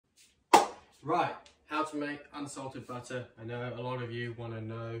Right, how to make unsalted butter. I know a lot of you want to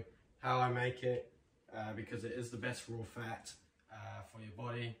know how I make it because it is the best raw fat for your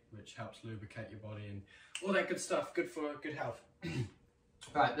body, which helps lubricate your body and all that good stuff, good for good health.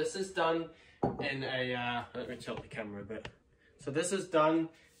 Right, this is done in a, let me tilt the camera a bit. So this is done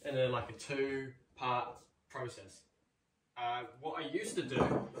in like a 2-part process. What I used to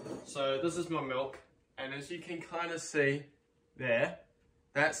do, so this is my milk, and as you can kind of see there,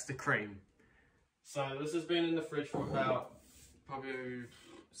 that's the cream. So this has been in the fridge for about probably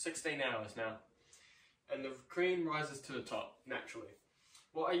 16 hours now, and the cream rises to the top naturally.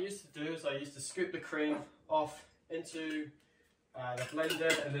 What I used to do is I used to scoop the cream off into the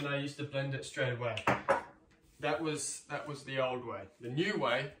blender, and then I used to blend it straight away. That was the old way. The new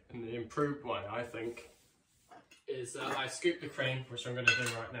way, and the improved way, I think, is I scoop the cream, which I'm going to do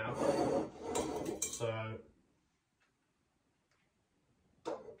right now. So,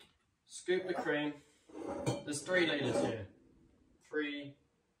 scoop the cream. There's 3 litres here.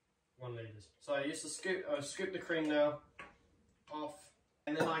 1 litres. So I used to scoop the cream now off,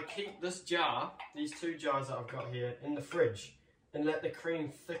 and then I keep this jar, these 2 jars that I've got here, in the fridge, and let the cream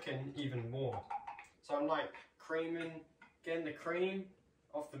thicken even more. So I'm like getting the cream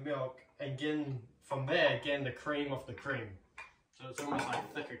off the milk, and from there, getting the cream off the cream. So it's almost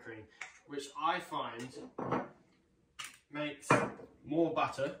like thicker cream, which I find makes more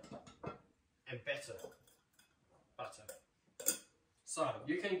butter and better butter. So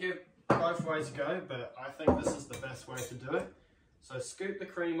you can give both ways a go, but I think this is the best way to do it. So scoop the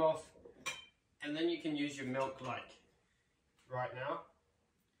cream off, and then you can use your milk like right now.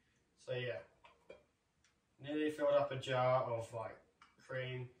 So yeah, nearly filled up a jar of like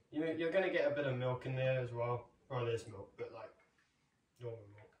cream. You're going to get a bit of milk in there as well. Well, there's milk, but like normal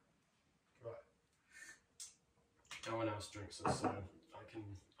milk. Right. No one else drinks this, so I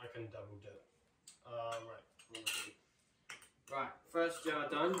can double dip. Right, first jar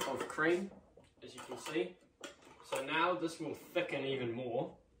done of cream, as you can see. So now this will thicken even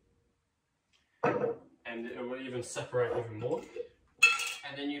more, and it will even separate even more.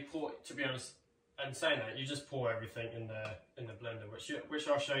 And then you pour, to be honest, and saying that, you just pour everything in the blender, which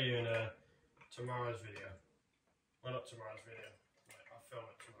I'll show you in tomorrow's video. Well, not tomorrow's video. Wait, I'll film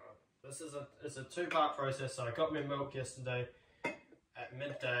it tomorrow. This is a 2-part process. So I got my milk yesterday at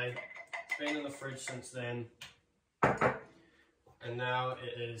midday. It's been in the fridge since then, and now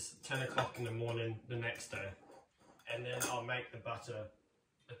it is 10 o'clock in the morning the next day, and then I'll make the butter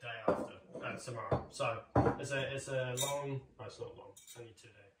the day after, tomorrow. So it's a long, no, it's not long, it's only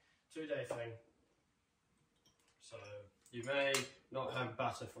 2 day thing. So you may not have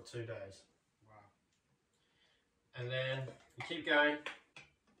butter for 2 days. Wow. And then you keep going.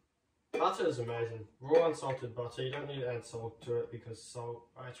 Butter is amazing. Raw unsalted butter. You don't need to add salt to it because salt,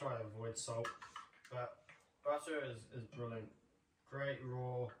 I try to avoid salt. But butter is brilliant. Great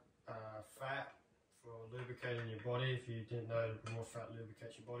raw fat for lubricating your body. If you didn't know, raw fat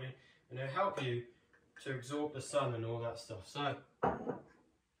lubricates your body. And it'll help you to absorb the sun and all that stuff. So,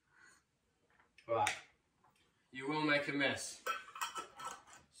 right. You will make a mess,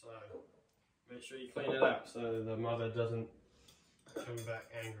 so make sure you clean it up so the mother doesn't come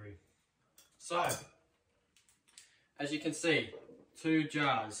back angry. So, as you can see, 2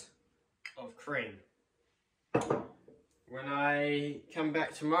 jars of cream. When I come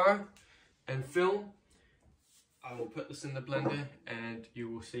back tomorrow and film, I will put this in the blender and you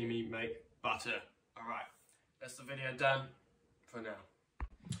will see me make butter. Alright, that's the video done for now.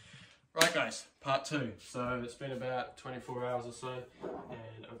 Right guys, part 2. So it's been about 24 hours or so,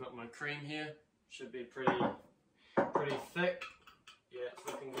 and I've got my cream here. Should be pretty thick. Yeah, it's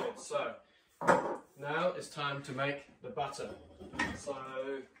looking good. So now it's time to make the butter. So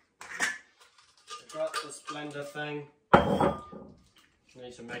I've got this blender thing.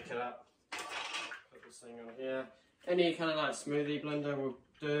 Need to make it up. Put this thing on here. Any kind of like smoothie blender will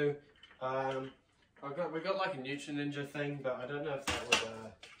do. We got like a Ninja thing, but I don't know if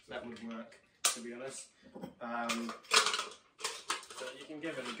that would work, to be honest. So you can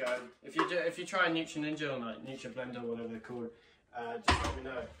give it a go. If you try a Ninja or like Ninja blender, whatever they're called, just let me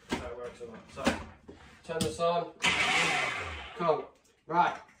know if that works or not. So turn this on. Cool.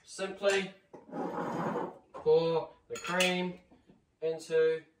 Right. Simply pour the cream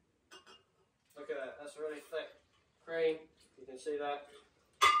into. Look at that. That's really thick cream. You can see that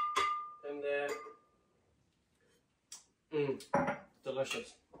in there.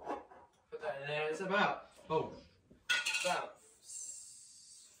 Delicious. Put that in there. It's about 400,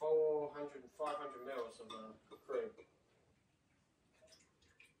 500 mils of cream.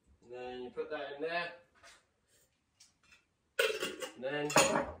 And then you put that in there. And then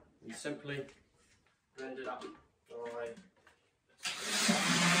you simply blend it up. Alright.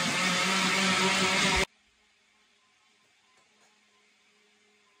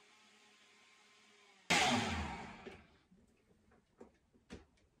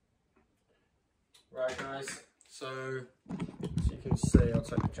 Right guys, so as you can see, I'll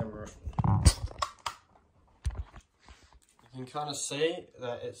take the camera off. You can kind of see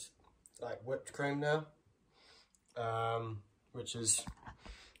that it's like whipped cream now, which is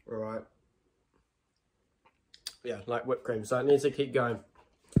alright. Yeah, like whipped cream. So it needs to keep going.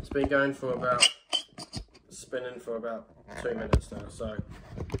 It's been going for about, spinning for about 2 minutes now. So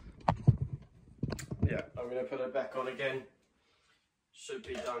yeah, I'm going to put it back on again. Should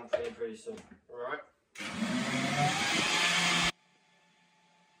be done pretty soon. Alright.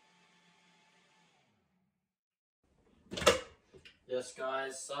 Yes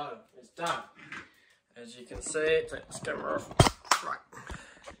guys, so it's done. As you can see, take this camera off. Right.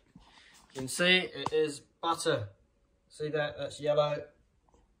 You can see it is butter. See that? That's yellow. You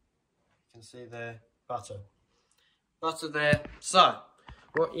can see there, butter. Butter there. So,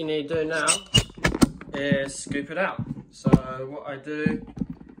 what you need to do now is scoop it out. So what I do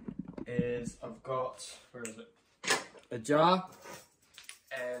is I've got, where is it? A jar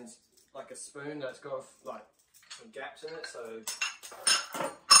and like a spoon that's got like some gaps in it, so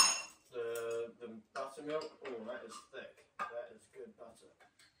the buttermilk, oh that is thick, that is good butter.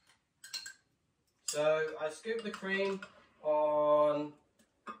 So I scooped the cream on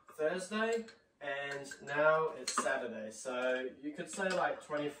Thursday and now it's Saturday, so you could say like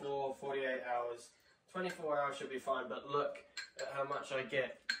 24, 48 hours. 24 hours should be fine, but look at how much I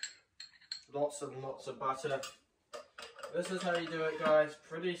get. Lots and lots of butter. This is how you do it guys,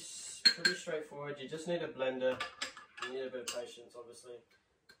 pretty straightforward. You just need a blender, you need a bit of patience obviously.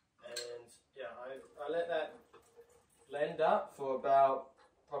 And yeah, I let that blend up for about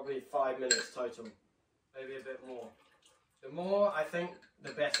probably 5 minutes total, maybe a bit more. The more I think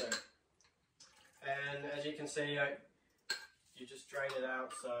the better. And as you can see, you just drain it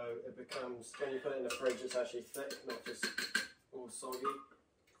out so it becomes, when you put it in the fridge it's actually thick, not just all soggy.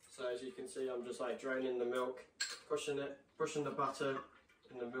 So as you can see, I'm just like draining the milk, pushing the butter,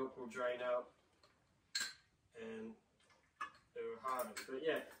 and the milk will drain out and it will harden. But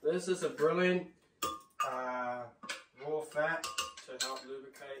yeah, this is a brilliant raw fat to help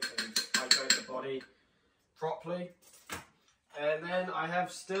lubricate and hydrate the body properly. And then I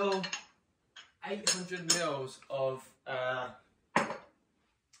have still 800 mils of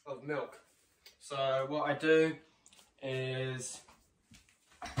milk. So what I do is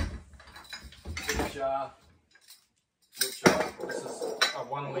big jar. This is a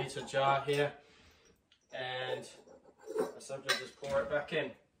 1 litre jar here, and I simply just pour it back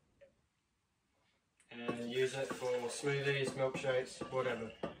in and use it for smoothies, milkshakes,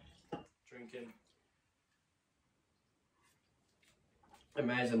 whatever. Drinking.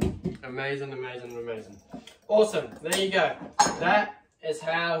 Amazing, amazing, amazing, amazing. Awesome, there you go. That is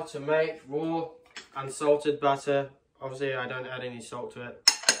how to make raw unsalted butter. Obviously I don't add any salt to it.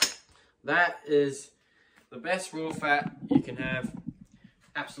 That is the best raw fat you can have.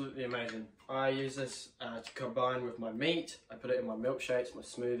 Absolutely amazing. I use this to combine with my meat. I put it in my milkshakes, my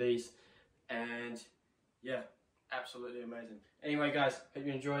smoothies, and yeah, absolutely amazing. Anyway guys, hope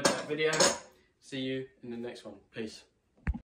you enjoyed that video. See you in the next one. Peace.